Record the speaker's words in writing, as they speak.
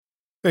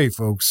Hey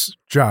folks,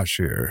 Josh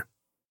here.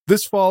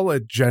 This fall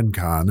at Gen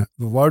Con,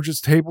 the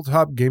largest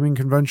tabletop gaming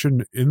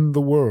convention in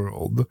the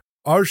world,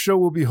 our show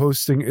will be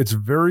hosting its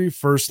very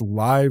first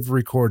live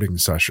recording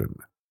session.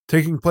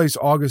 Taking place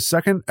August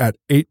 2nd at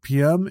 8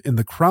 p.m. in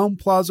the Crown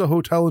Plaza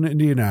Hotel in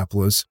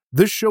Indianapolis,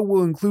 this show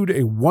will include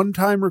a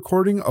one-time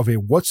recording of a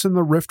What's in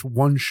the Rift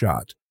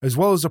one-shot, as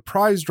well as a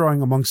prize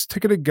drawing amongst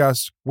ticketed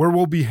guests where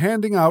we'll be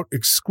handing out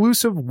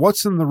exclusive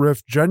What's in the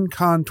Rift Gen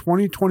Con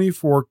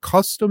 2024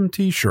 custom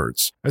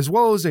t-shirts, as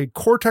well as a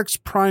Cortex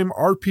Prime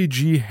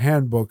RPG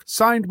handbook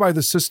signed by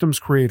the system's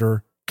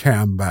creator,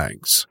 Cam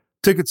Banks.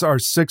 Tickets are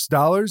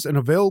 $6 and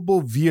available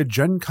via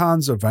Gen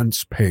Con's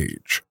events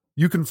page.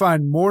 You can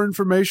find more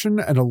information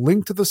and a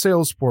link to the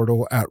sales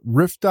portal at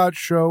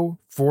riff.show/live.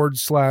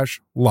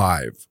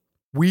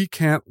 We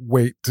can't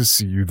wait to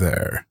see you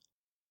there.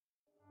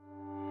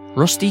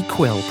 Rusty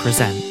Quill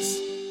presents.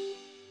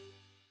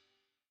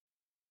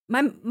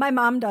 My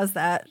mom does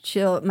that.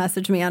 She'll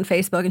message me on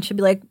Facebook and she'll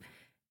be like,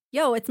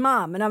 "Yo, it's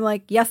Mom." And I'm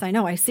like, "Yes, I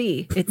know, I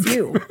see. It's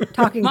you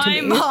talking to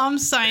me." My mom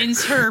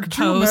signs her Could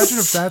you imagine posts.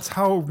 if that's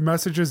how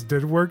messages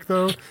did work,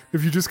 though?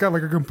 If you just got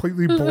like a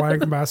completely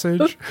blank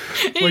message,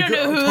 You like don't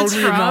know a who it's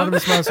totally from.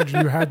 anonymous message,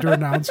 and you had to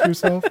announce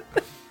yourself.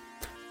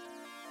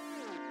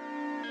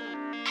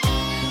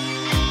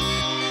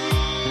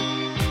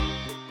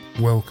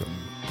 Welcome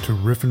to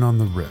Riffin on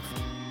the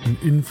Rift, an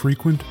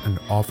infrequent and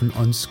often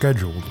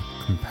unscheduled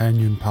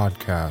companion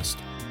podcast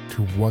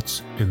to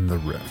What's in the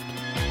Rift.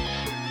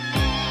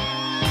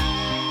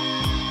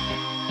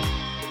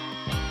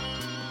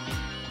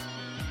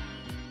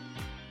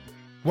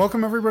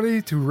 Welcome,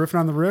 everybody, to Riffin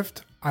on the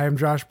Rift. I am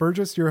Josh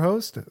Burgess, your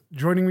host.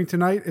 Joining me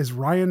tonight is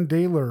Ryan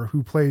Daler,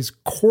 who plays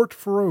Court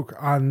Farrokh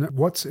on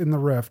What's in the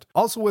Rift.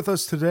 Also with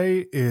us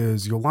today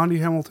is Yolandi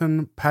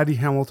Hamilton, Patty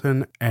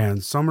Hamilton,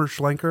 and Summer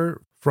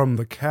Schlenker from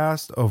the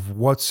cast of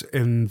What's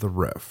in the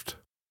Rift.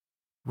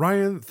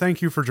 Ryan,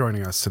 thank you for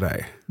joining us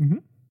today. Mm-hmm.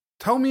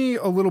 Tell me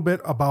a little bit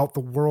about the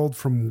world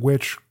from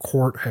which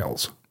Court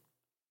hails.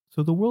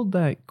 So the world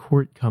that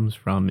Court comes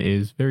from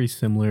is very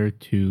similar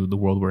to the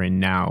world we're in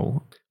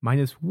now,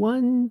 minus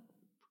one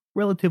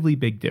relatively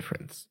big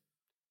difference.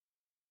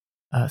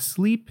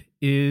 Sleep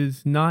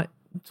is not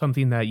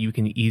something that you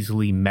can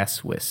easily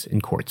mess with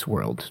in Court's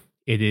world.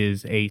 It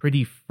is a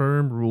pretty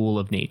firm rule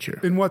of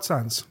nature. In what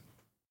sense?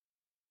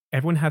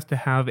 Everyone has to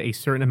have a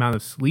certain amount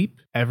of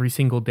sleep every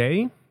single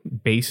day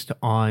based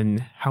on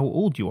how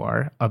old you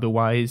are.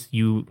 Otherwise,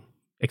 you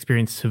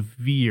experience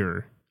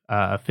severe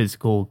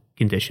physical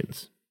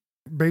conditions.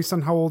 Based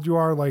on how old you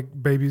are,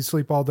 like babies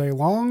sleep all day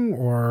long,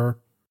 or?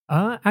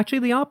 Actually,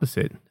 the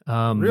opposite.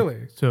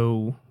 Really?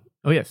 So,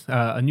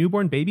 a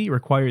newborn baby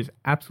requires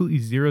absolutely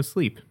zero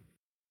sleep.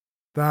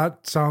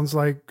 That sounds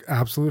like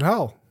absolute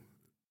hell.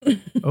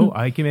 Oh,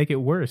 I can make it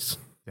worse.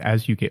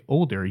 As you get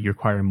older, you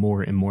require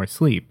more and more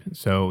sleep.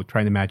 So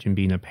try to imagine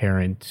being a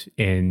parent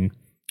in,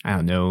 I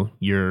don't know,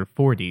 your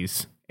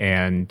 40s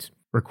and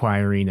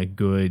requiring a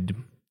good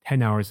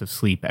 10 hours of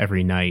sleep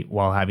every night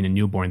while having a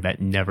newborn that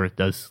never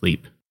does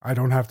sleep. I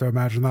don't have to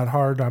imagine that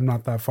hard. I'm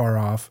not that far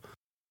off.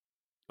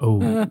 Oh,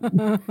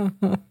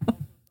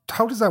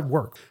 How does that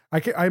work?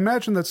 I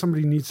imagine that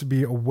somebody needs to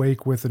be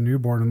awake with a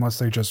newborn unless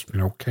they just,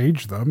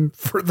 cage them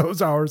for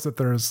those hours that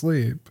they're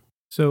asleep.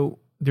 so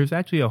there's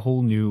actually a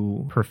whole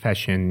new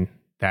profession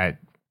that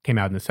came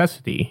out of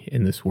necessity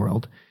in this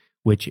world,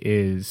 which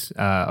is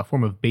a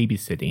form of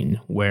babysitting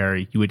where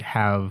you would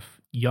have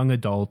young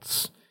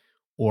adults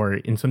or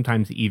in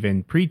sometimes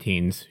even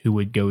preteens who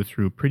would go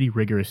through pretty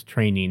rigorous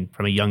training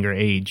from a younger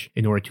age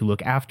in order to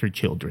look after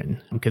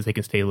children because they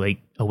can stay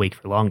awake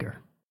for longer.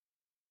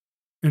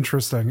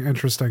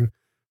 Interesting.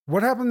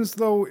 What happens,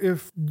 though,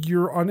 if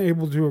you're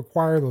unable to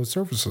acquire those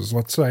services?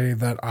 Let's say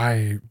that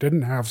I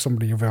didn't have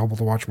somebody available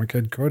to watch my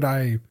kid. Could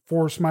I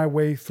force my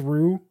way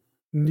through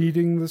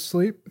needing the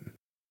sleep?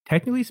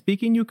 Technically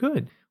speaking, you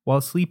could.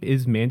 While sleep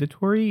is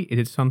mandatory, it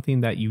is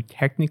something that you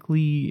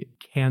technically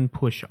can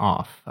push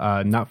off.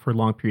 Not for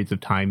long periods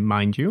of time,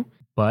 mind you.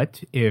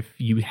 But if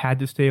you had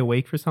to stay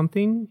awake for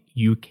something,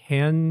 you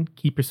can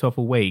keep yourself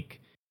awake.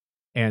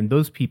 And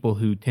those people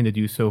who tend to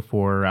do so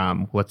for,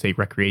 let's say,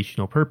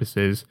 recreational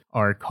purposes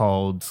are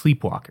called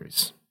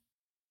sleepwalkers.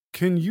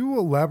 Can you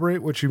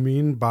elaborate what you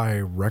mean by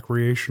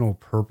recreational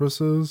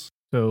purposes?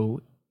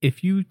 So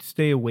if you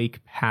stay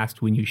awake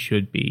past when you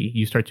should be,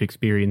 you start to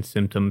experience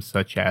symptoms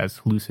such as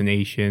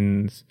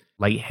hallucinations,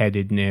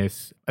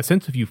 lightheadedness, a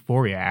sense of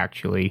euphoria,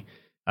 actually.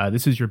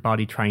 This is your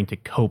body trying to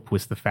cope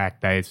with the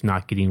fact that it's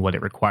not getting what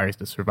it requires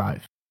to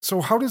survive. So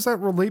how does that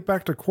relate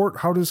back to Court?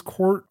 How does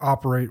Court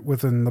operate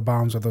within the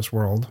bounds of this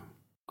world?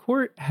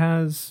 Court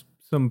has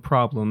some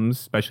problems,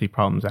 especially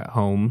problems at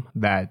home,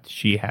 that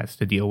she has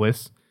to deal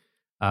with,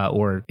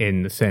 or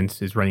in the sense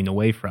is running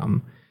away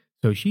from.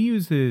 So she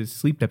uses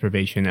sleep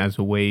deprivation as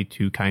a way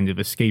to kind of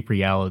escape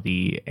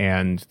reality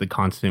and the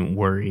constant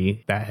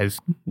worry that has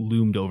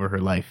loomed over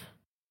her life.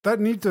 That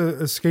need to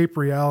escape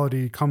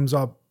reality comes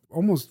up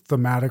almost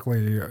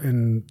thematically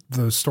in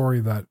the story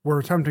that we're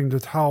attempting to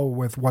tell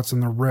with What's in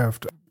the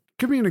Rift.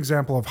 Give me an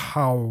example of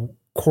how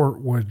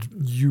Court would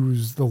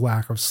use the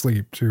lack of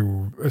sleep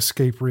to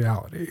escape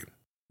reality?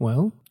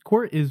 Well,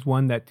 Court is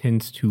one that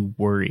tends to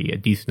worry a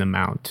decent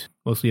amount,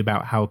 mostly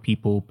about how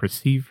people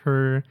perceive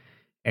her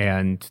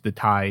and the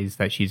ties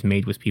that she's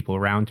made with people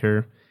around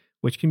her,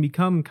 which can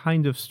become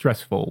kind of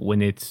stressful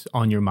when it's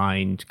on your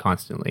mind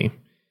constantly.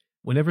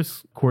 Whenever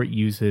Court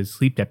uses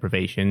sleep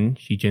deprivation,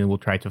 she generally will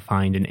try to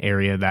find an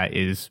area that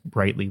is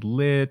brightly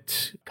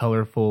lit,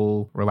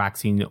 colorful,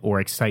 relaxing, or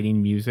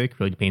exciting music,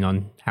 really depending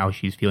on how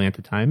she's feeling at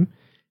the time,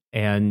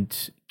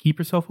 and keep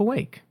herself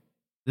awake.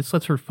 This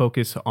lets her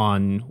focus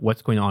on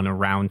what's going on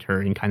around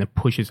her and kind of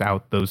pushes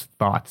out those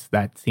thoughts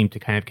that seem to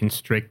kind of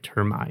constrict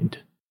her mind.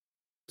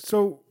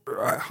 So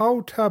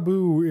how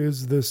taboo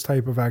is this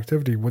type of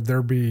activity? Would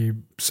there be,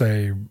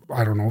 say,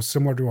 I don't know,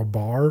 similar to a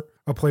bar,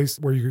 a place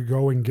where you could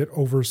go and get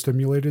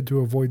overstimulated to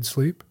avoid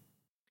sleep?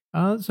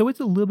 So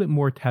it's a little bit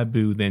more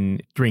taboo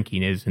than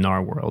drinking is in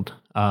our world.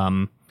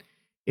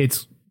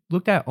 It's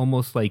looked at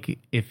almost like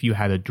if you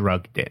had a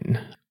drug den.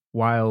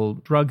 While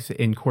drugs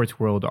in Court's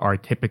world are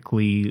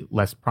typically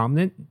less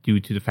prominent due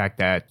to the fact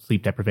that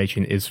sleep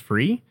deprivation is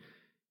free,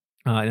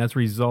 and as a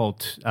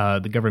result,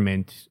 the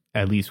government,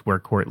 at least where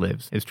Court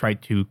lives, has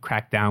tried to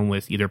crack down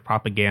with either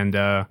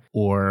propaganda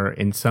or,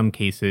 in some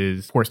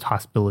cases, forced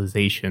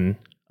hospitalization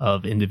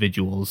of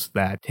individuals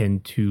that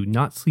tend to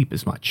not sleep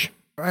as much.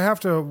 I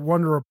have to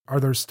wonder, are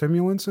there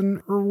stimulants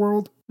in her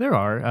world? There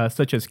are,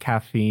 such as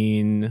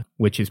caffeine,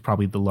 which is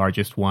probably the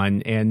largest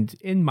one. And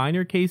in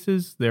minor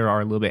cases, there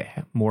are a little bit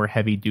more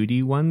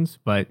heavy-duty ones,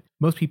 but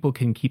most people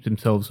can keep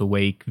themselves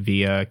awake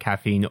via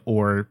caffeine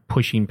or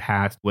pushing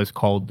past what's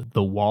called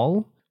the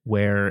wall,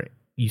 where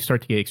you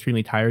start to get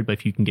extremely tired, but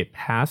if you can get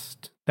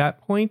past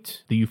that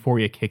point, the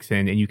euphoria kicks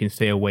in and you can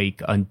stay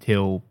awake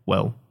until,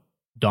 well,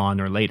 dawn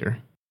or later.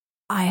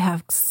 I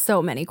have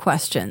so many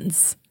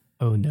questions.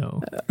 Oh,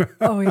 no.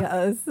 Oh,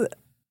 yes.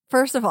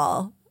 First of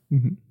all,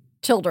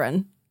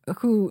 children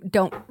who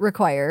don't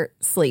require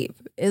sleep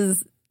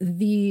is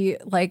the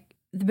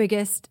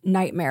biggest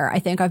nightmare I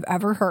think I've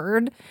ever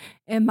heard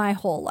in my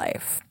whole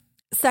life.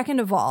 Second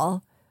of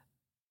all,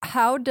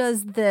 how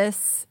does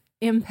this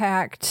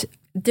impact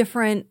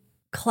different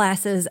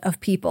classes of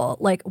people?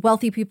 Like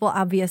wealthy people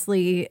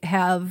obviously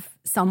have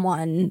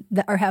someone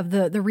that or have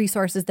the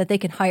resources that they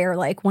can hire,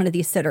 like one of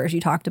these sitters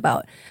you talked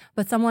about.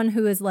 But someone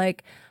who is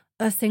like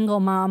a single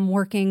mom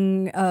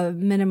working a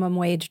minimum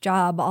wage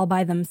job all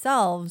by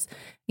themselves,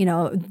 you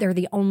know, they're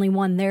the only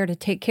one there to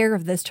take care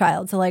of this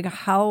child. So like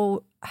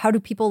how do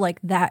people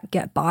like that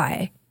get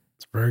by?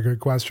 It's a very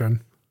good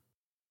question.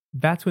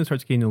 That's when it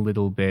starts getting a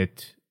little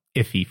bit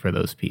iffy for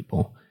those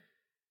people.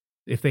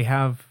 If they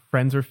have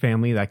friends or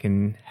family that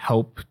can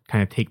help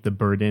kind of take the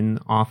burden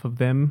off of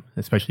them,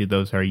 especially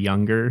those that are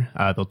younger,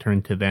 they'll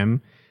turn to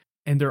them.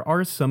 And there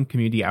are some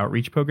community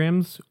outreach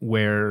programs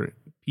where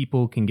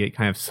people can get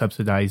kind of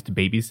subsidized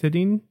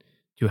babysitting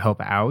to help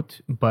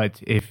out.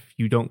 But if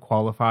you don't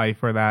qualify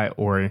for that,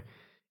 or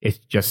it's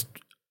just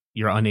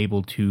you're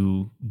unable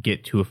to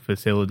get to a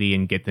facility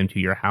and get them to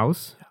your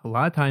house, a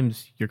lot of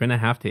times you're going to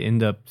have to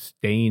end up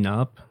staying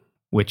up,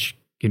 which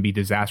can be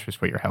disastrous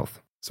for your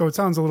health. So it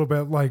sounds a little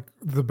bit like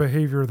the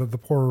behavior that the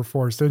poor are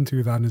forced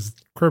into then is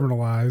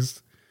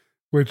criminalized,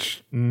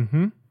 which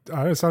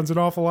it sounds an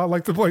awful lot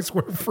like the place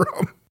we're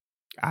from.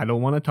 I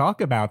don't want to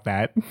talk about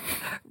that.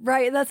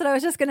 Right. That's what I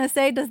was just going to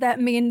say. Does that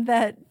mean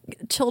that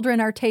children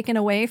are taken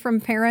away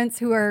from parents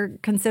who are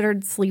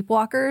considered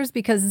sleepwalkers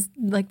because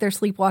like they're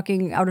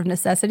sleepwalking out of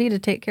necessity to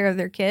take care of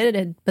their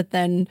kid, but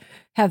then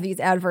have these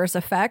adverse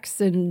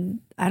effects and,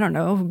 I don't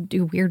know,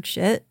 do weird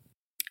shit?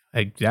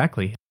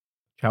 Exactly.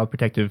 Child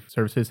Protective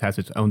Services has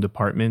its own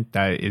department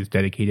that is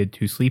dedicated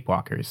to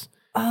sleepwalkers.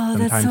 Oh,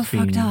 that's so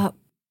fucked up.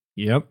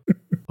 Yep.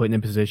 Put in a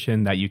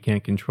position that you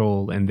can't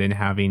control and then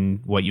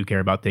having what you care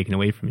about taken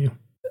away from you.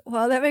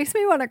 Well, that makes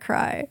me want to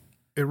cry.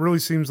 It really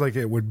seems like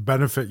it would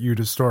benefit you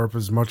to store up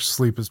as much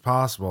sleep as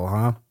possible,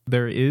 huh?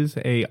 There is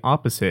a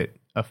opposite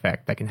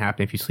effect that can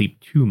happen if you sleep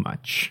too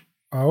much.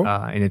 Oh?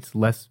 And it's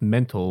less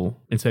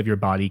mental instead of your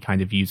body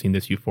kind of using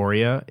this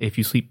euphoria. If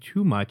you sleep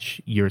too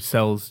much, your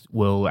cells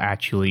will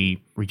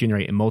actually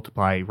regenerate and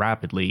multiply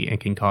rapidly and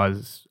can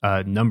cause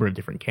a number of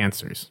different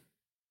cancers.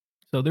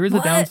 So there is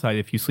a downside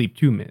if you sleep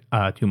too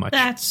much.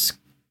 That's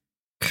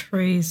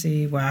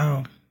crazy.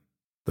 Wow.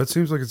 That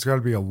seems like it's got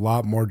to be a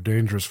lot more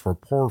dangerous for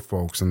poor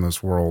folks in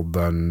this world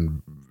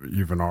than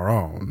even our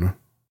own.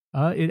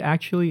 It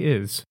actually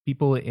is.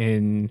 People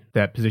in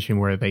that position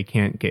where they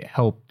can't get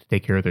help to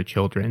take care of their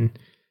children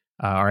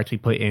are actually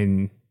put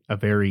in a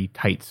very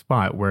tight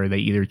spot where they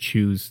either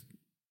choose,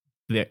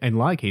 in a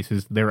lot of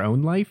cases, their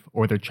own life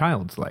or their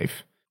child's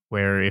life.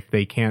 Where if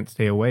they can't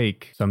stay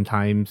awake,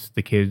 sometimes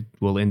the kid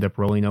will end up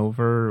rolling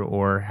over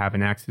or have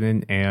an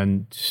accident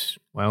and,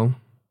 well...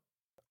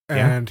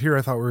 And here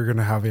I thought we were going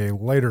to have a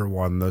later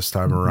one this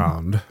time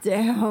around.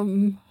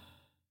 Damn.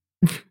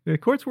 The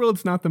Court's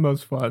world's not the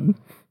most fun.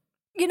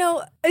 You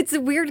know, it's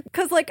weird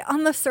because, like,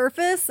 on the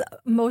surface,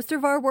 most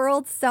of our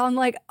worlds sound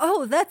like,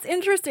 oh, that's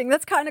interesting.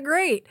 That's kind of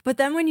great. But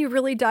then when you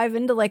really dive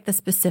into, like, the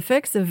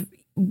specifics of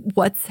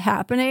what's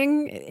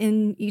happening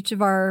in each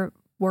of our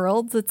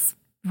worlds. It's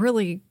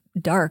really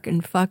dark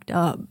and fucked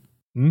up.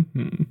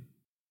 Mm-hmm.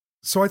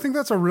 So I think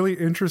that's a really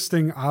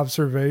interesting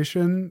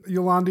observation,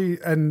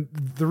 Yolandi. And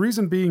the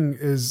reason being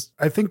is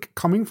I think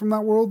coming from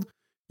that world,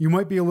 you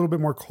might be a little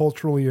bit more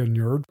culturally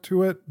inured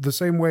to it, the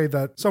same way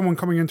that someone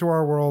coming into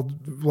our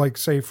world, like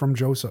say from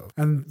Joseph,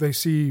 and they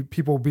see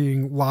people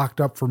being locked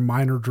up for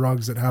minor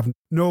drugs that have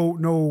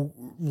no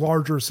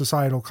larger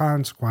societal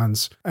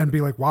consequence and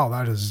be like, wow,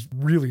 that is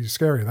really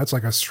scary. That's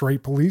like a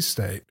straight police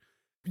state.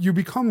 You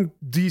become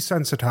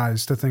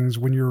desensitized to things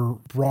when you're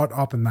brought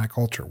up in that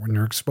culture, when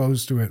you're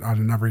exposed to it on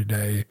an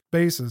everyday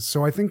basis.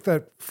 So I think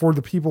that for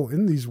the people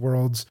in these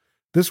worlds,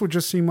 this would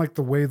just seem like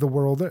the way the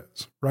world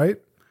is, right?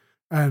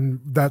 And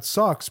that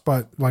sucks,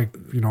 but like,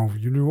 you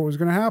knew what was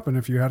going to happen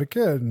if you had a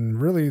kid,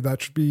 and really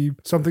that should be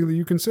something that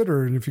you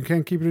consider. And if you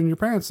can't keep it in your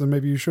pants, then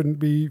maybe you shouldn't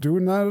be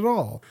doing that at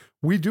all.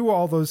 We do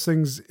all those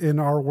things in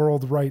our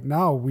world right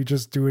now. We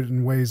just do it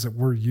in ways that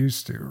we're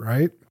used to,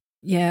 right?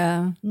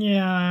 Yeah.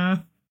 Yeah.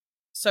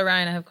 So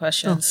Ryan, I have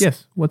questions.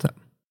 Yes, what's up?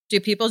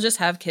 Do people just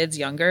have kids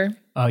younger?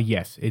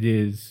 Yes, it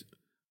is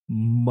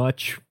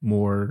much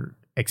more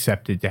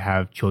accepted to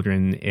have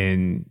children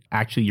in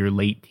actually your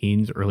late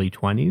teens, early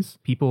 20s.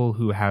 People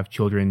who have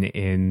children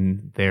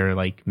in their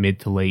like mid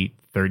to late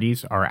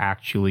 30s are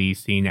actually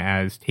seen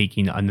as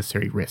taking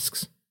unnecessary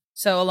risks.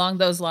 So along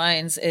those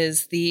lines,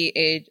 is the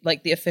age,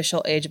 like the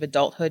official age of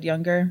adulthood,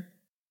 younger?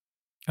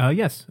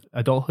 Yes,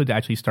 adulthood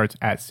actually starts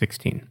at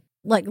 16.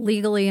 Like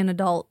legally an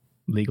adult.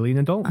 Legally an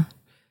adult.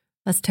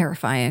 That's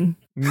terrifying.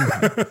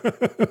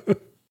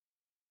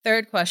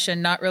 Third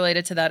question, not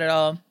related to that at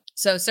all.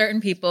 So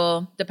certain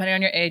people, depending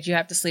on your age, you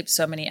have to sleep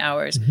so many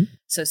hours. Mm-hmm.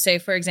 So say,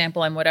 for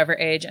example, I'm whatever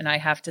age and I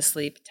have to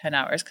sleep 10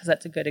 hours because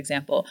that's a good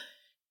example.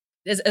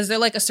 Is there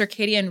like a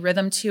circadian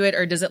rhythm to it?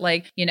 Or does it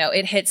like,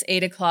 it hits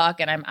 8 o'clock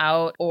and I'm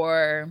out?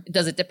 Or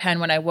does it depend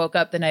when I woke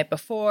up the night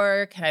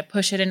before? Can I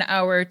push it an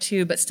hour or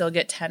two but still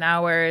get 10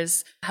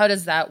 hours? How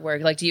does that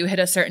work? Like, do you hit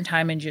a certain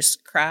time and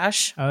just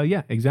crash?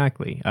 Yeah,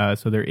 exactly.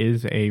 So there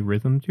is a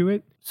rhythm to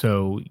it.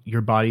 So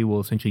your body will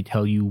essentially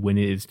tell you when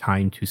it is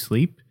time to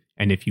sleep.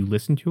 And if you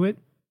listen to it,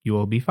 you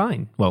will be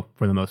fine. Well,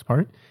 for the most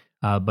part.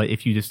 But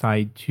if you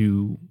decide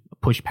to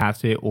push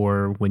past it,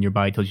 or when your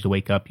body tells you to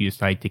wake up, you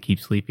decide to keep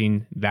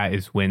sleeping, that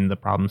is when the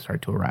problems start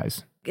to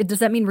arise. Does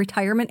that mean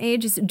retirement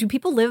age? Do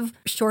people live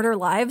shorter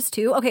lives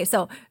too? Okay,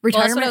 so retirement age.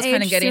 Well, that's what I was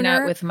kind of getting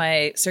sooner? at with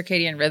my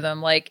circadian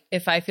rhythm. Like,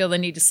 if I feel the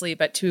need to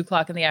sleep at 2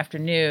 o'clock in the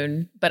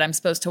afternoon, but I'm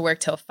supposed to work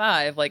till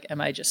 5, like,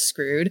 am I just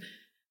screwed?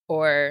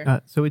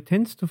 Or so it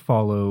tends to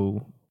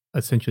follow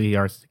essentially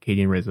our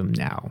circadian rhythm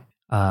now,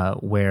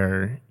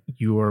 where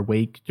you are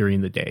awake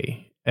during the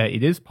day.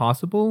 It is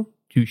possible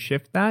to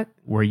shift that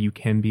where you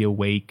can be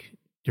awake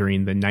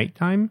during the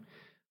nighttime,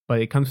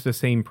 but it comes to the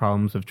same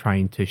problems of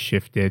trying to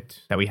shift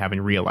it that we have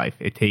in real life.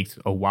 It takes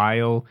a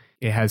while.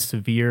 It has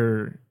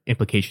severe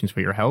implications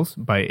for your health,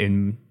 but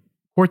in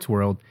Quartz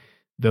world,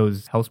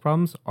 those health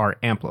problems are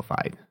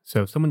amplified.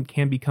 So someone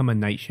can become a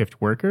night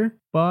shift worker,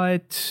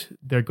 but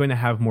they're going to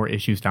have more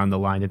issues down the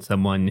line than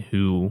someone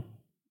who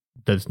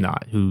does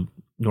not, who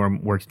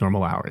works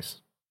normal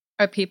hours.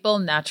 are people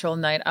natural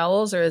night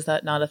owls, or is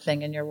that not a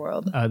thing in your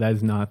world? That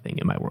is not a thing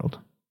in my world,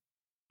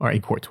 or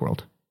in Quartz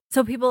world.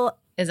 So people...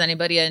 Is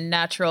anybody a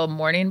natural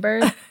morning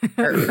bird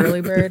or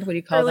early bird? What do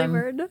you call early them?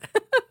 Bird.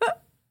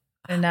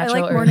 A natural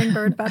I like morning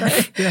bird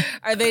better. Yeah.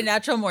 Are they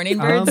natural morning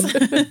birds?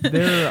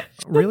 There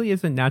really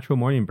isn't natural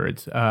morning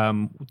birds.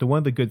 One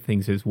of the good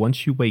things is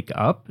once you wake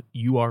up,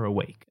 you are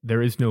awake.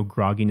 There is no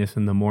grogginess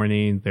in the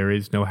morning. There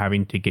is no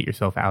having to get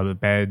yourself out of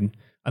bed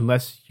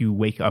unless you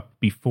wake up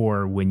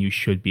before when you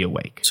should be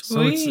awake.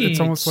 So it's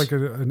almost like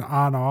an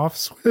on-off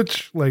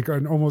switch, like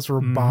an almost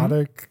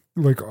robotic,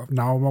 like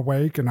now I'm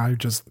awake and I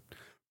just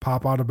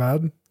pop out of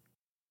bed.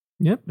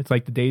 Yep. It's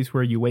like the days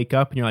where you wake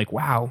up and you're like,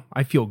 wow,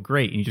 I feel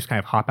great. And you just kind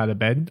of hop out of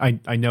bed.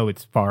 I know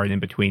it's far and in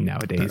between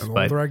nowadays, The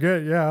but older I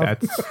get, yeah.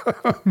 that's...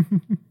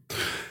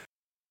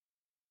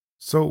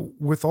 So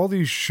with all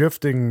these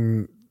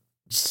shifting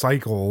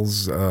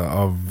cycles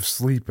of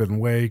sleep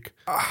and wake,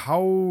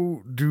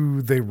 how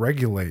do they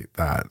regulate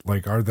that?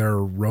 Like, are there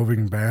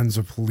roving bands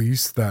of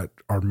police that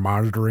are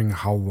monitoring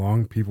how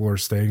long people are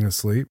staying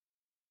asleep?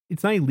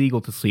 It's not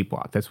illegal to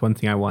sleepwalk. That's one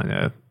thing I want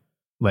to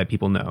let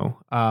people know.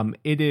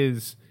 It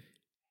is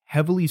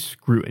heavily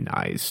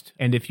scrutinized.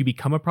 And if you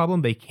become a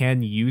problem, they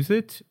can use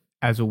it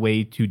as a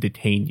way to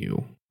detain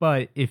you.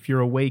 But if you're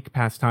awake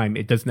past time,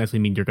 it doesn't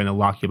necessarily mean they're going to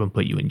lock you up and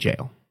put you in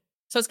jail.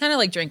 So it's kind of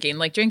like drinking.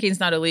 Like, drinking's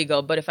not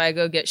illegal, but if I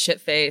go get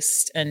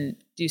shit-faced and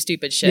do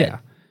stupid shit. Yeah.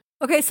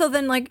 Okay, so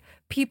then like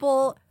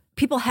people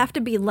have to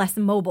be less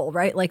mobile,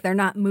 right? Like they're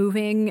not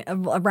moving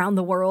around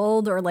the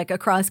world or like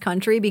across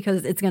country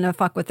because it's going to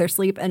fuck with their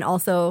sleep. And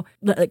also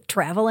like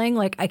traveling,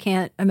 like I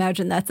can't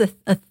imagine that's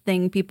a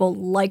thing people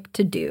like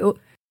to do.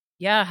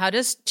 Yeah, how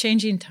does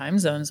changing time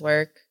zones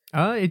work?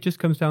 It just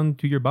comes down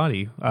to your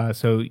body.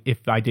 So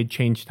if I did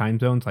change time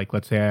zones, like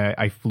let's say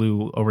I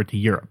flew over to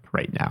Europe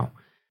right now,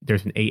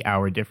 there's an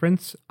 8-hour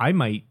difference, I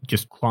might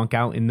just clonk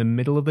out in the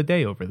middle of the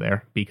day over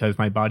there because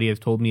my body has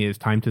told me it's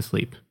time to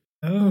sleep.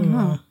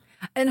 Oh.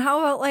 And how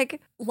about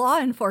like law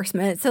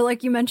enforcement? So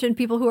like you mentioned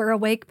people who are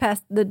awake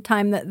past the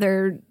time that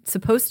they're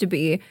supposed to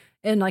be.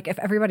 And like if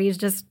everybody's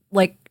just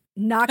like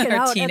knocking Our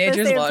out teenagers,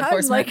 at the same law time,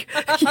 enforcement.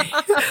 like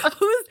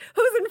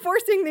who's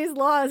enforcing these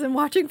laws and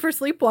watching for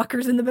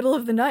sleepwalkers in the middle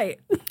of the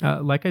night?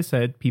 Like I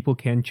said, people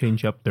can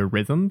change up their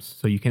rhythms.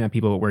 So you can have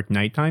people that work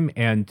nighttime,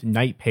 and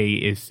night pay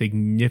is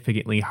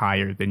significantly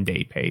higher than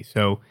day pay.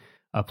 So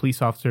a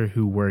police officer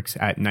who works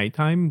at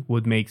nighttime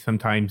would make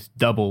sometimes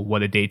double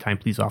what a daytime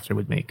police officer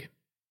would make.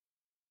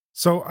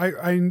 So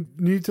I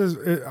need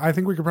to, I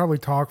think we could probably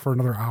talk for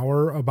another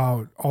hour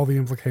about all the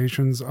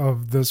implications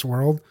of this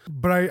world,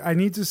 but I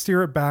need to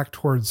steer it back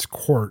towards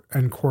Court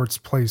and Court's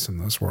place in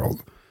this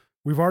world.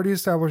 We've already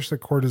established that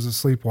Court is a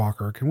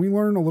sleepwalker. Can we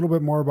learn a little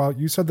bit more about,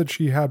 you said that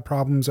she had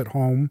problems at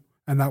home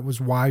and that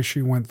was why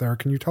she went there.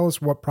 Can you tell us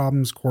what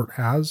problems Court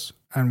has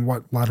and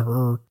what led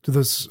her to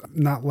this,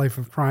 not life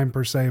of crime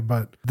per se,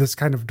 but this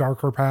kind of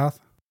darker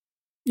path?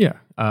 Yeah.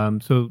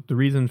 So the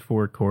reason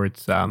for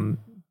Court's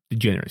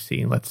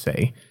degeneracy, let's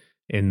say,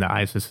 in the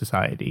eyes of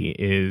society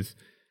is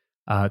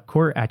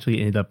Court actually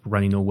ended up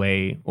running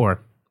away, or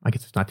I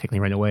guess it's not technically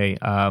running away,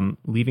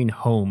 leaving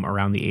home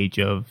around the age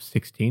of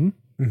 16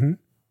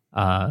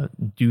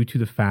 due to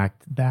the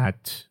fact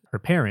that her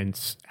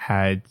parents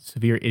had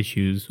severe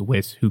issues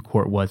with who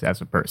Court was as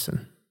a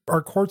person.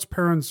 Are Court's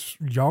parents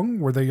young?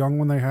 Were they young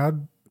when they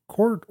had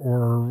Court,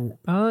 or?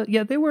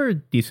 Yeah, they were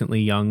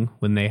decently young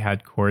when they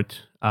had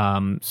Court.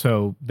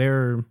 So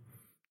they're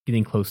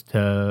getting close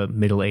to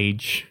middle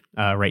age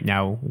right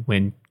now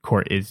when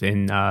Court is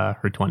in her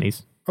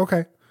 20s.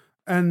 Okay.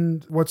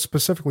 And what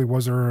specifically,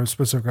 was there a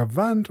specific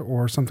event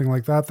or something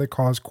like that that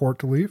caused Court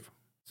to leave?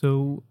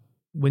 So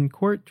when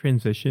Court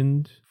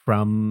transitioned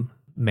from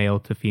male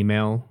to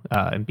female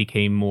and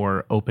became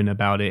more open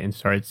about it and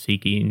started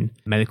seeking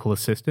medical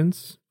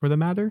assistance for the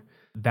matter,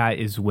 that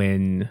is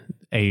when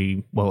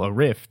a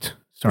rift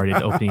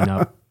started opening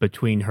up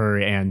between her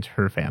and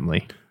her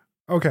family.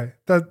 Okay,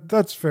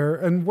 that's fair.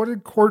 And what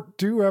did Court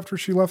do after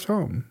she left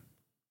home?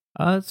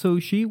 So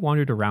she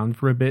wandered around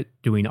for a bit,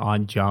 doing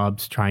odd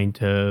jobs, trying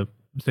to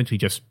essentially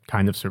just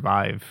kind of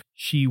survive.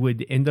 She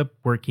would end up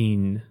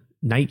working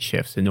night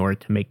shifts in order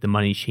to make the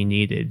money she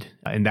needed.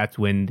 And that's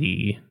when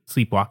the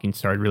sleepwalking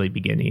started really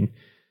beginning,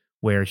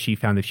 where she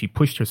found if she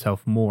pushed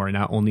herself more,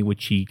 not only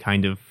would she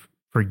kind of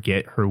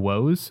forget her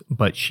woes,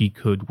 but she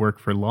could work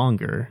for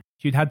longer.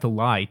 She'd had to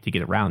lie to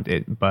get around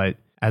it, but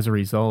as a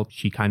result,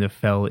 she kind of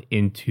fell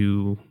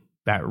into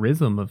that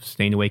rhythm of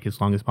staying awake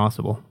as long as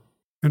possible.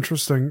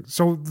 Interesting.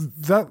 So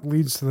that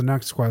leads to the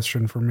next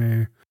question for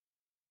me.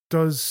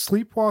 Does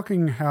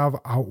sleepwalking have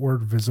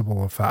outward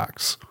visible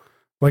effects?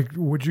 Like,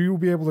 would you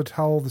be able to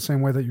tell the same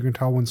way that you can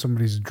tell when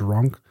somebody's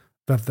drunk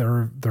that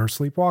they're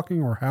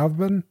sleepwalking or have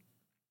been?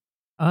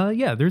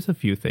 Yeah, there's a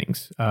few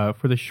things.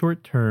 For the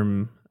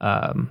short-term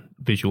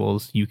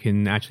visuals, you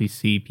can actually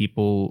see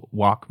people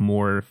walk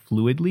more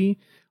fluidly,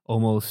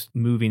 almost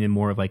moving in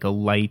more of like a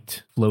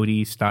light,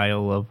 floaty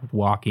style of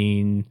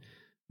walking,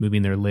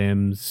 moving their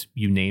limbs,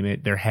 you name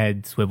it. Their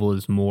head swivel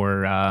is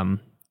more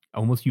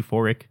almost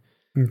euphoric.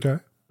 Okay.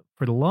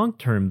 For the long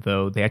term,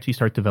 though, they actually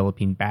start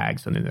developing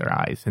bags under their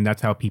eyes, and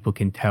that's how people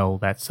can tell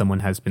that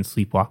someone has been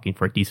sleepwalking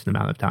for a decent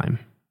amount of time.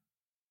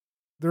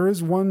 There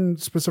is one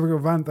specific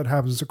event that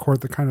happens to Court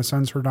that kind of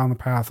sends her down the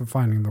path of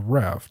finding the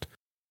rift.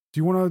 Do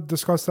you want to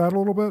discuss that a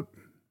little bit?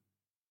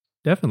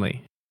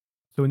 Definitely.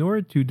 So in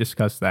order to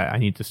discuss that, I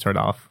need to start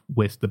off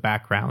with the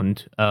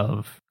background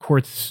of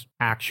Court's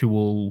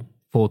actual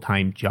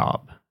full-time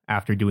job.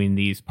 After doing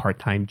these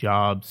part-time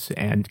jobs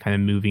and kind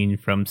of moving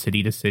from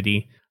city to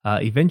city,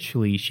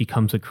 eventually she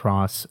comes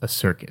across a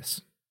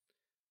circus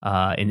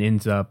and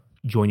ends up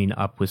joining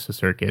up with the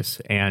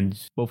circus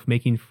and both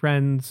making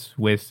friends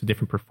with the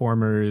different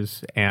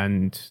performers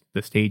and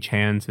the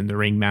stagehands and the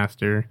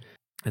ringmaster,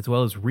 as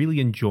well as really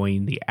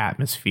enjoying the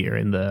atmosphere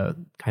and the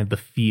kind of the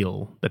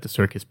feel that the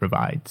circus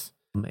provides.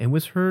 And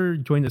with her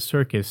joining the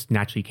circus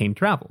naturally came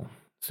travel.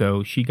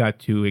 So she got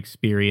to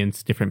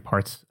experience different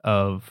parts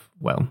of,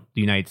 the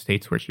United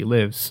States where she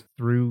lives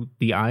through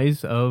the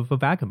eyes of a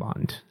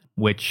vagabond,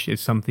 which is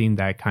something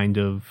that kind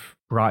of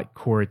brought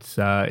Court's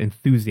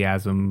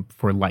enthusiasm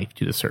for life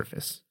to the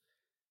surface.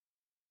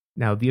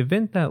 Now, the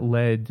event that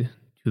led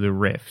to the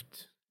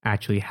rift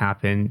actually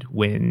happened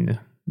when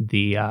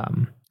the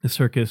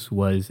circus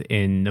was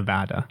in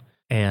Nevada,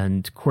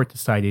 and Court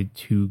decided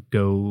to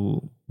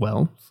go,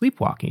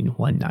 sleepwalking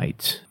one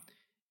night.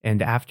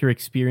 And after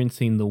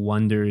experiencing the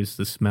wonders,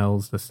 the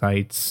smells, the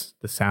sights,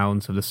 the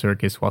sounds of the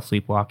circus while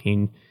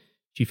sleepwalking,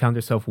 she found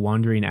herself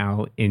wandering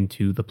out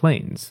into the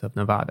plains of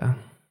Nevada,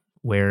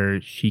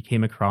 where she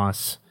came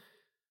across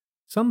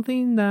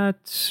something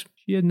that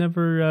she had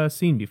never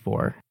seen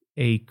before.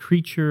 A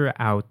creature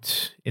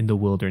out in the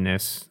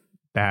wilderness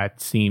that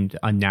seemed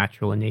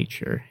unnatural in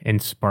nature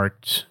and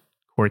sparked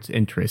Court's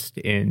interest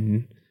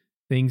in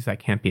things that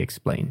can't be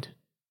explained.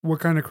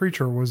 What kind of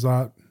creature was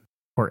that?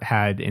 Court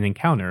had an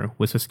encounter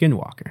with a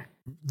skinwalker.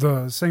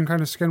 The same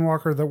kind of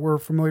skinwalker that we're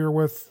familiar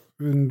with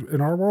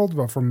in our world,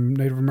 but from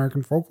Native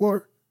American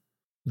folklore?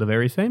 The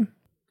very same.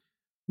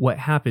 What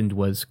happened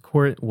was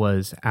Court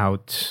was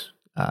out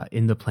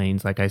in the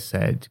plains, like I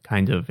said,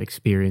 kind of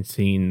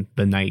experiencing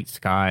the night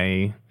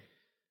sky,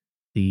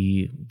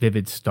 the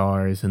vivid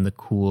stars, and the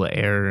cool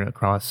air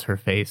across her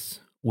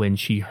face when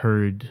she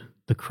heard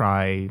the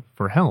cry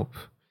for help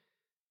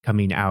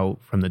coming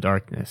out from the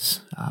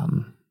darkness.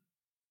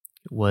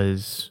 It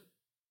was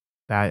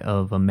that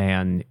of a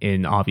man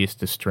in obvious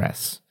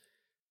distress,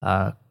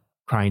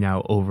 crying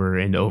out over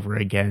and over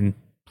again,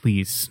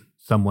 "Please,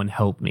 someone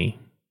help me.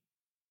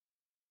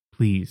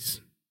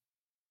 Please,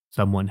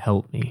 someone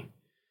help me."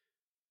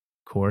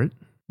 Court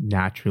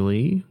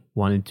naturally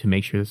wanted to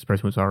make sure this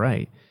person was all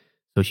right,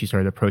 so she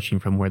started approaching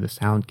from where the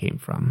sound came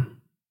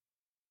from.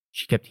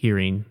 She kept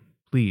hearing,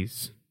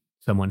 "Please,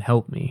 someone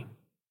help me.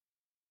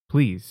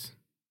 Please,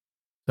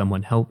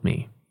 someone help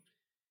me."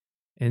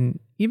 And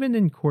even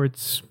in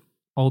Court's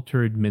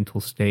altered mental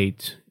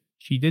state,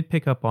 she did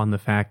pick up on the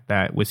fact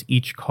that with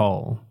each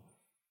call,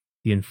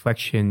 the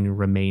inflection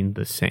remained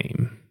the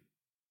same.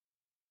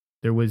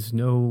 There was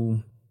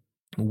no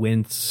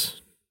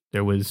wince,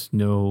 there was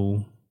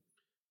no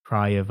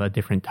cry of a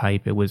different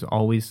type. It was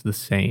always the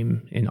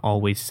same and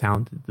always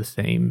sounded the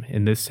same,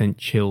 and this sent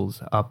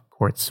chills up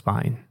Court's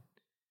spine.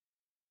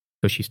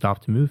 So she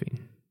stopped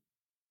moving.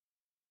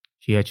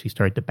 She actually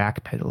started to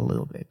backpedal a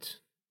little bit,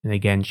 and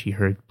again she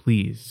heard,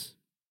 "Please,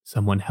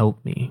 someone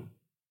help me.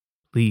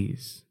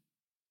 Please,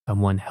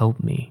 someone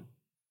help me."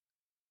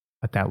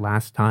 But that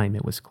last time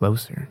it was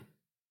closer.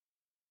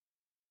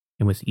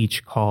 And with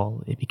each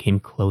call, it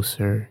became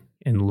closer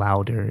and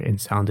louder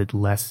and sounded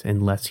less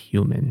and less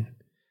human.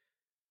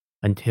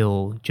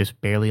 Until, just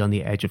barely on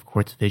the edge of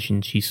Court's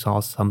vision, she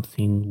saw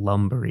something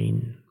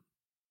lumbering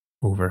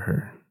over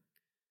her.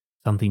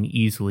 Something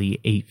easily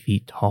 8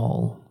 feet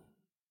tall,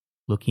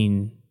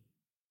 looking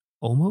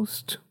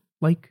almost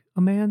like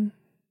a man.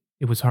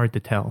 It was hard to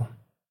tell.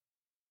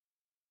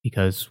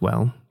 Because,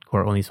 well,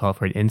 Court only saw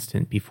for an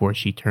instant before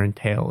she turned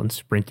tail and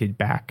sprinted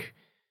back.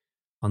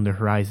 On the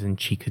horizon,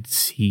 she could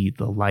see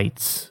the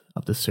lights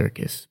of the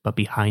circus, but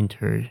behind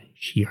her,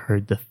 she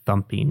heard the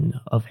thumping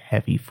of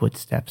heavy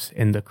footsteps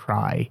and the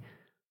cry,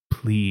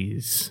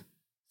 "Please,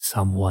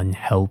 someone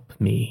help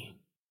me."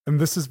 And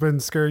this has been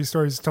Scary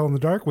Stories to Tell in the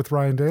Dark with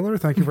Ryan Daler.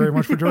 Thank you very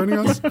much for joining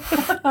us.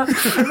 I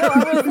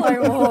was like,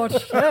 oh,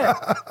 shit.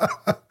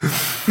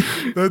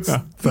 That's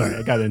sorry,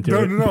 I got into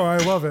it. No, I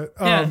love it.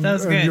 Yeah, that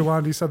was good. And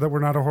Yolandi said that we're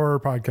not a horror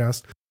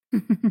podcast.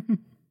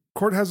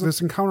 Court has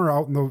this encounter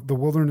out in the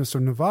wilderness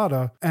of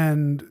Nevada,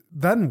 and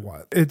then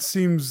what? It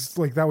seems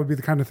like that would be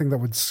the kind of thing that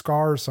would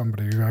scar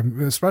somebody,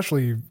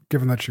 especially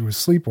given that she was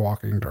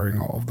sleepwalking during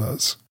all of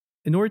this.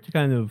 In order to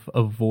kind of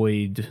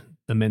avoid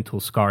the mental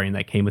scarring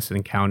that came with this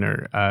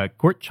encounter,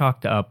 Court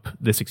chalked up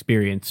this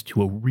experience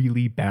to a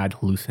really bad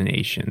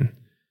hallucination.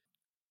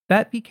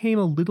 That became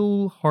a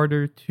little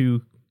harder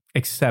to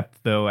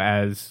accept, though,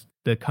 as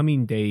the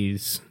coming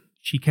days,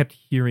 she kept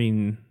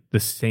hearing the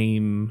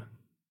same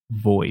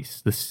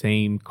voice, the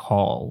same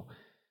call,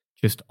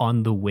 just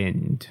on the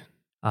wind.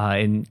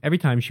 And every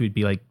time she would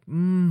be like,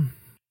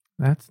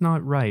 that's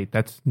not right.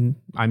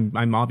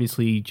 I'm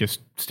obviously just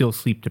still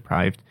sleep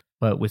deprived.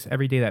 But with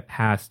every day that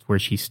passed where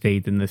she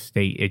stayed in this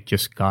state, it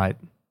just got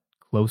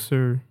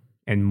closer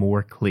and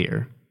more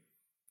clear.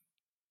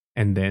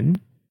 And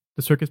then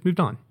the circus moved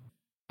on.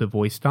 The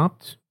voice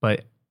stopped,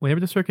 but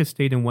whenever the circus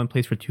stayed in one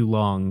place for too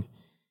long,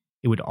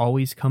 it would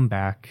always come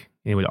back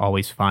and it would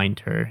always find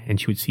her, and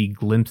she would see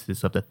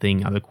glimpses of the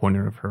thing out of the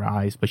corner of her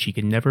eyes, but she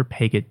could never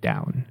peg it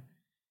down.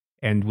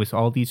 And with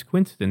all these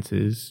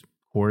coincidences,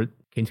 Court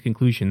came to the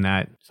conclusion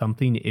that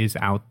something is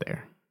out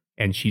there,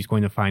 and she's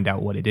going to find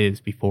out what it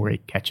is before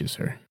it catches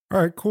her. All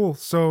right, cool.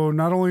 So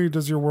not only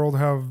does your world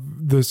have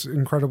this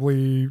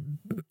incredibly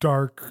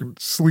dark,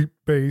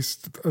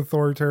 sleep-based,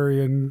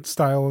 authoritarian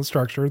style of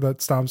structure that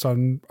stomps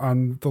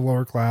on the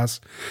lower class,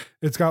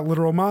 it's got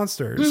literal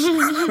monsters.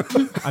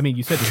 I mean,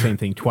 you said the same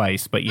thing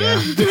twice, but yeah.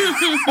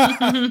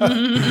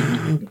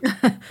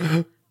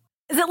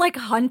 Is it like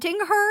hunting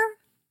her?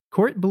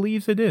 Court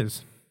believes it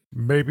is.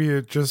 Maybe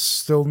it just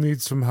still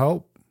needs some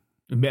help.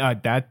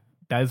 That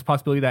is a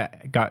possibility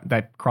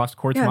that crossed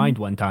Court's mind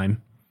one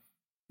time.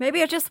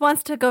 Maybe it just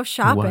wants to go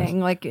shopping.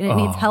 Like it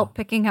needs help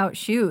picking out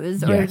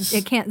shoes, or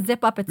it can't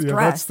zip up its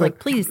dress. Like,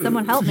 please,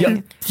 someone help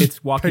me.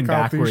 It's walking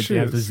backwards. It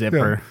has a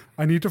zipper. Yeah.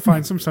 I need to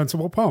find some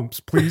sensible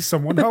pumps. Please,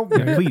 someone help me.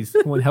 Yeah, please,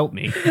 someone help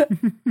me.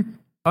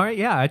 All right,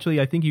 yeah.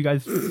 Actually, I think you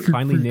guys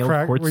finally nailed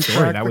Court's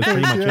story. That was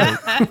pretty much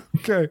it.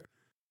 Okay.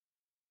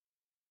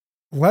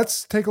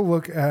 Let's take a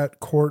look at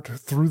Court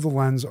through the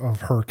lens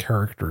of her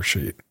character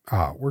sheet.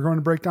 We're going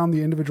to break down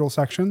the individual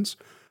sections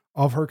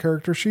of her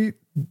character sheet,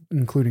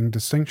 including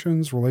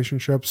distinctions,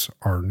 relationships,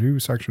 our new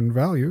section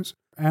values,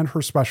 and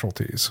her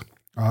specialties,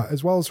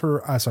 as well as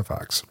her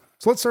SFX.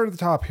 So let's start at the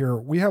top here.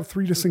 We have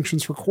 3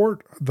 distinctions for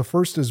Court. The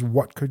first is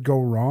what could go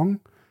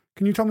wrong.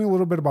 Can you tell me a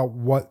little bit about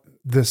what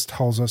this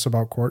tells us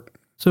about Court?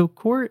 So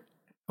Court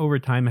over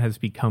time has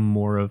become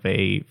more of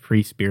a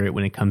free spirit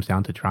when it comes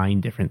down to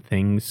trying different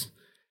things.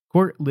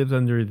 Court lives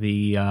under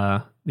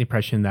the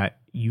impression that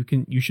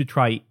you should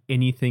try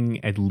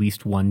anything at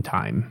least one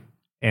time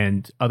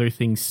and other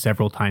things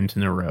several times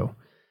in a row.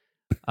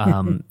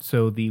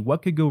 So the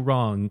what could go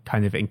wrong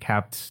kind of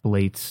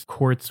encapsulates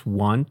Court's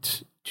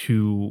want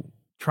to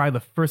try the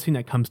first thing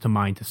that comes to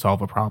mind to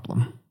solve a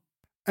problem.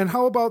 And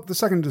how about the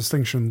second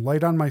distinction,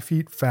 light on my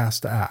feet,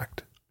 fast to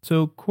act?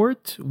 So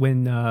Court,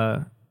 when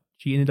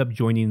she ended up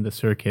joining the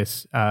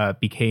circus,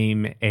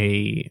 became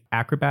a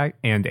acrobat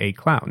and a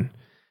clown.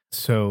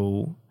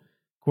 So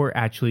Court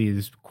actually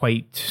is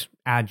quite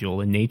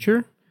agile in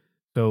nature.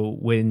 So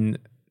when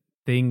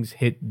things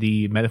hit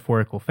the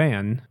metaphorical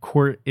fan,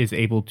 Court is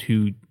able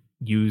to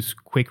use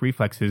quick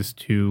reflexes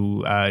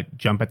to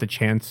jump at the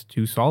chance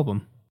to solve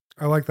them.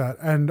 I like that.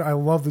 And I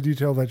love the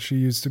detail that she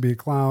used to be a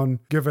clown,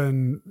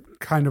 given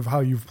kind of how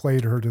you've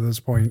played her to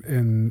this point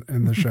in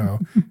the show.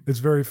 It's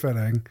very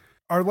fitting.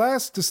 Our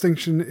last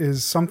distinction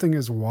is something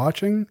is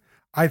watching.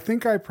 I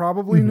think I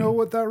probably know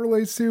what that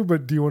relates to,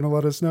 but do you want to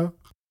let us know?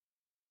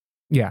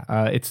 Yeah,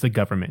 it's the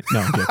government.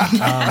 No, I'm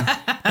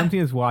joking. Something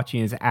is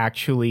watching is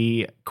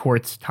actually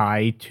Court's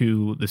tie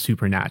to the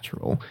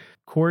supernatural.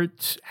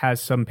 Court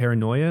has some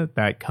paranoia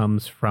that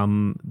comes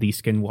from the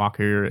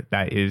skinwalker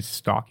that is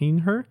stalking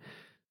her.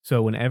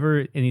 So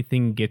whenever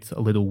anything gets a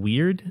little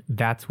weird,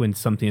 that's when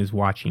something is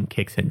watching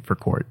kicks in for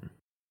Court.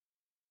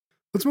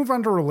 Let's move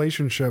on to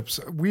relationships.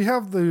 We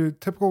have the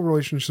typical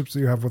relationships that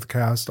you have with the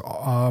cast,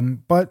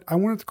 but I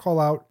wanted to call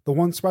out the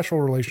one special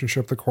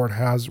relationship the Court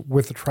has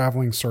with the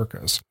traveling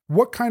circus.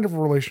 What kind of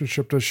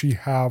relationship does she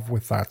have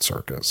with that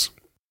circus?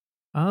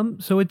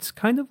 So it's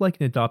kind of like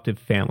an adoptive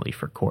family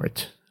for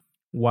Court.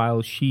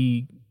 While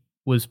she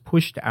was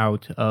pushed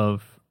out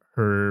of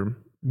her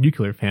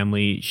nuclear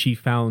family, she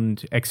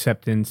found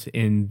acceptance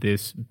in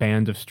this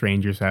band of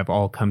strangers that have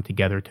all come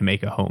together to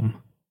make a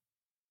home.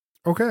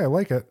 Okay, I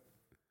like it.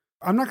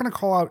 I'm not going to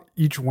call out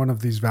each one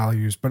of these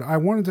values, but I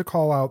wanted to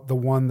call out the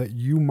one that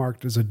you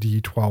marked as a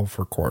D12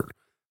 for Court.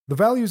 The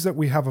values that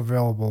we have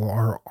available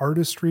are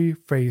artistry,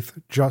 faith,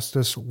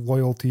 justice,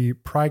 loyalty,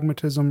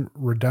 pragmatism,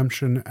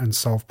 redemption, and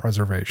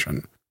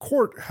self-preservation.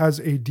 Court has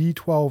a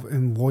D12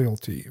 in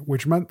loyalty,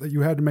 which meant that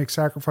you had to make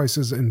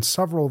sacrifices in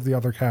several of the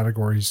other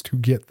categories to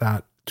get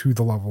that to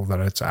the level that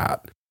it's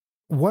at.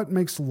 What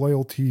makes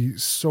loyalty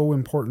so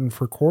important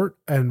for Court,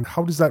 and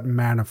how does that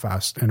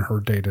manifest in her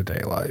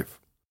day-to-day life?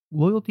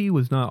 Loyalty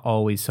was not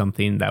always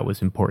something that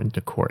was important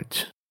to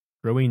Court.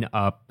 Growing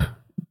up,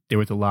 there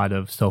was a lot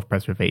of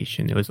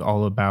self-preservation. It was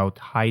all about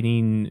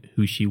hiding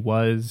who she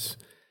was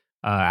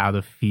out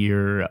of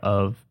fear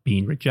of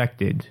being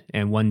rejected.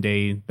 And one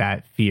day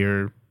that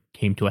fear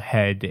came to a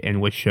head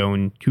and was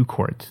shown to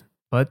Court.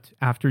 But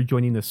after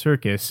joining the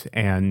circus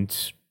and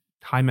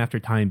time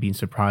after time being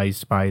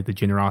surprised by the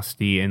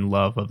generosity and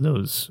love of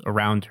those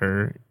around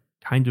her,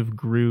 kind of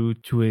grew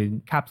to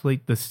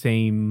encapsulate the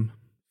same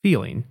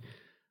feeling.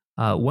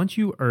 Once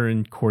you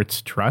earn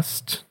Court's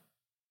trust,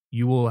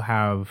 you will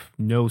have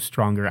no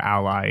stronger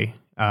ally,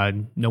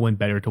 no one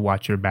better to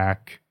watch your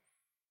back,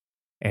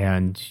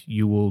 and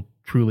you will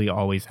truly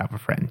always have a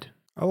friend.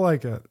 I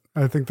like it.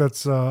 I think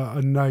that's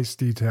a nice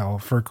detail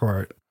for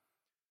Court.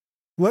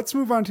 Let's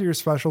move on to your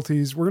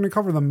specialties. We're going to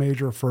cover the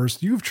major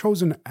first. You've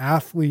chosen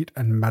athlete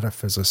and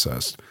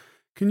metaphysicist.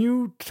 Can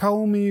you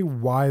tell me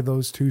why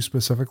those two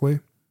specifically?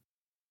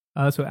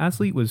 So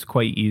athlete was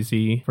quite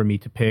easy for me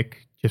to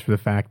pick, just for the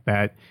fact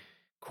that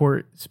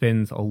Court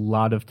spends a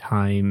lot of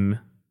time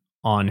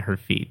on her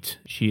feet.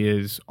 She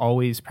is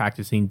always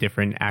practicing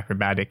different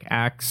acrobatic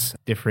acts,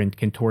 different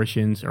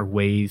contortions or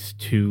ways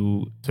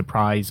to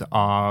surprise,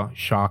 awe,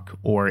 shock,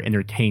 or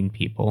entertain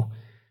people.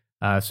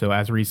 So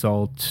as a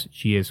result,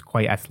 she is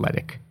quite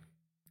athletic.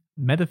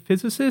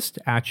 Metaphysicist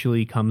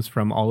actually comes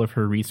from all of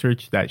her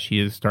research that she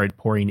has started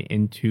pouring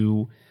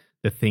into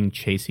the thing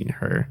chasing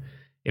her.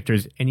 If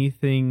there's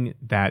anything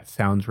that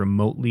sounds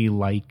remotely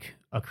like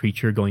a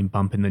creature going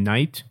bump in the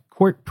night,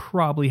 Court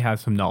probably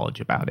has some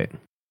knowledge about it.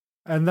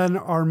 And then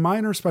our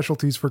minor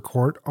specialties for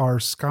Court are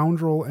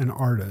scoundrel and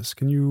artist.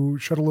 Can you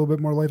shed a little bit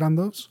more light on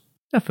those?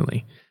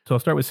 Definitely. So I'll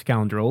start with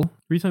scoundrel. The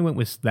reason I went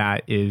with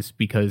that is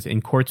because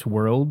in Court's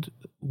world,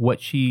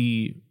 what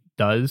she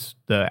does,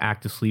 the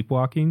act of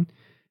sleepwalking,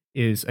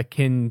 is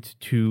akin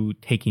to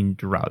taking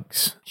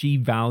drugs. She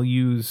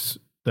values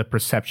the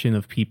perception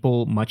of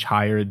people much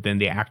higher than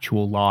the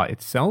actual law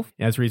itself.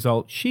 As a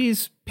result,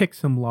 she's picked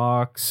some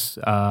locks,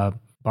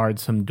 barred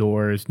some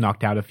doors,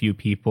 knocked out a few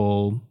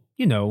people,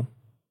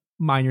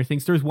 minor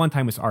things. There's one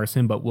time with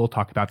arson, but we'll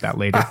talk about that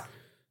later.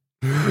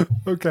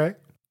 Okay.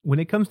 When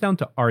it comes down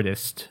to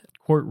artist,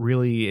 Court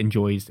really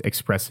enjoys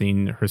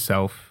expressing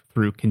herself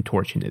through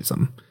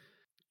contortionism.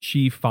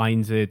 She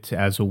finds it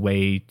as a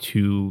way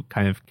to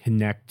kind of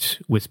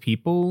connect with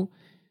people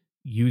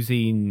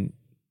using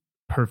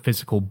her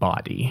physical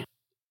body,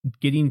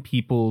 getting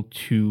people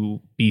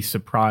to be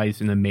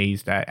surprised and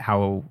amazed at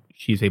how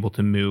she's able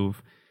to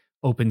move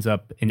opens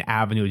up an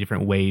avenue of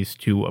different ways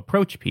to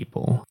approach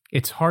people.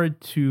 It's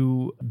hard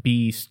to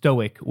be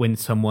stoic when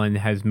someone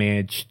has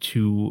managed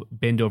to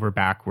bend over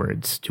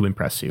backwards to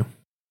impress you.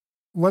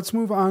 Let's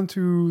move on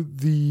to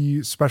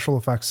the special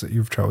effects that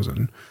you've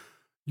chosen.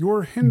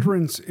 Your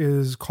hindrance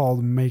is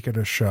called Make It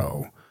a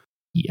Show.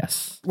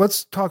 Yes.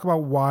 Let's talk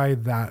about why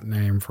that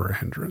name for a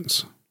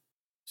hindrance.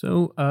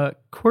 So,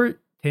 Court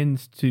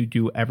tends to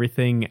do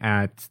everything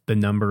at the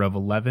number of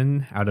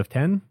 11 out of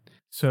 10.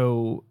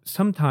 So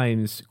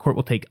sometimes Court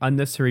will take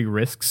unnecessary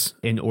risks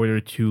in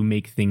order to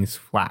make things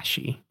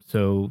flashy.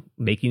 So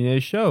making it a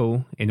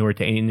show in order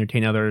to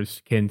entertain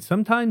others can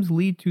sometimes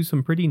lead to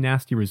some pretty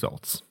nasty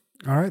results.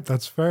 All right,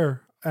 that's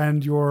fair.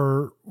 And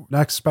your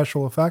next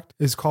special effect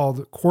is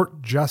called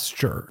Court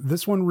Gesture.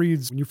 This one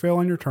reads, when you fail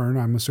on your turn,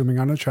 I'm assuming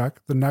on a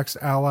check, the next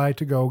ally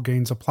to go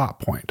gains a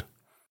plot point.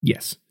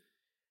 Yes.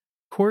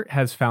 Court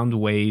has found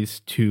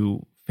ways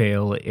to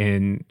fail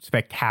in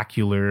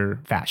spectacular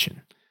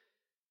fashion.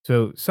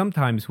 So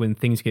sometimes when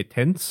things get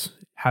tense,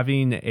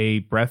 having a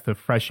breath of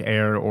fresh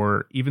air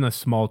or even a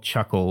small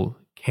chuckle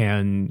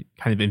can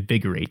kind of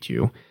invigorate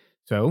you.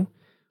 So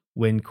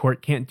when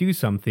Court can't do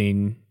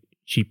something,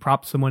 she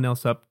props someone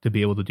else up to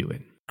be able to do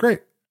it.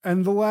 Great.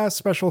 And the last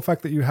special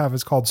effect that you have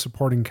is called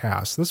Supporting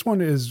Cast. This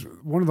one is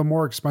one of the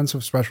more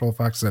expensive special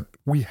effects that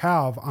we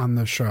have on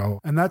the show.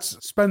 And that's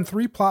spend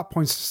 3 plot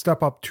points to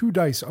step up 2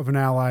 dice of an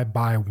ally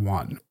by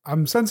 1.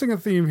 I'm sensing a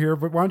theme here,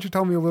 but why don't you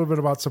tell me a little bit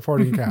about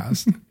Supporting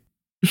Cast?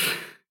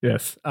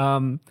 Yes.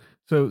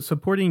 So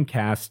Supporting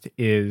Cast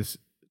is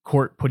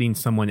Court putting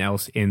someone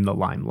else in the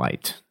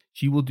limelight.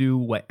 She will do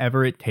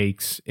whatever it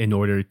takes in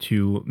order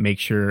to make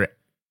sure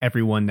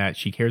everyone that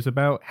she cares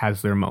about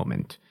has their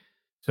moment.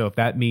 So if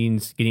that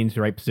means getting into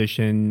the right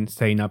position,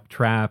 setting up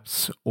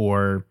traps,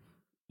 or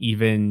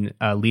even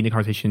leading a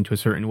conversation into a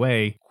certain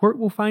way, Court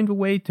will find a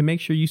way to make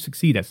sure you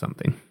succeed at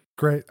something.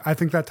 Great. I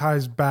think that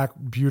ties back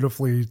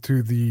beautifully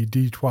to the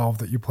D12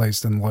 that you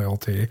placed in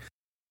loyalty.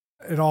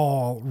 It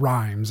all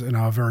rhymes in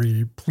a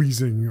very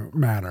pleasing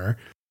manner.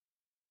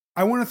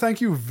 I want to thank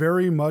you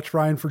very much,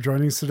 Ryan, for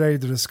joining us today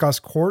to discuss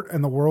Court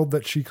and the world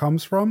that she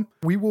comes from.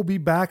 We will be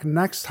back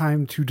next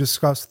time to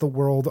discuss the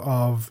world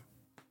of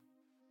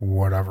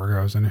whatever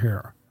goes in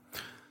here.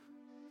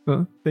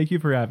 Well, thank you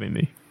for having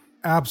me.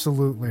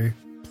 Absolutely.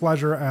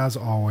 Pleasure as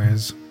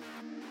always.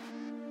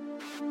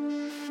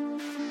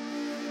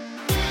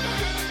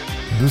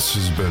 This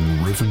has been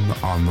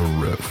Riffin on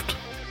the Rift.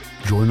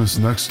 Join us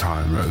next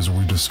time as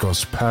we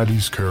discuss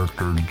Patty's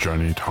character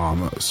Jenny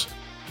Thomas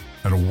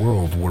and a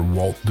world where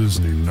Walt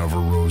Disney never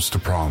rose to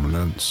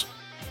prominence.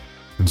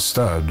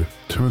 Instead,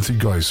 Timothy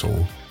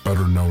Geisel,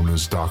 better known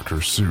as Dr.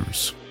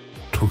 Seuss,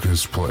 took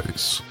his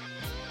place.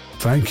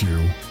 Thank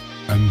you,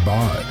 and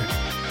bye.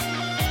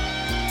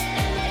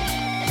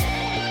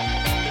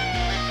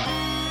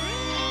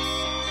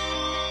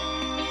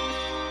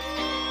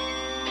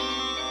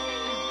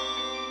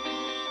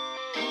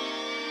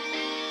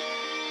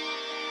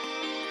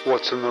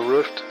 What's in the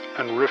Rift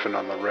and Riffin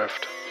on the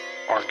Rift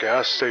are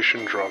Gas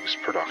Station Drugs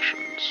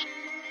productions.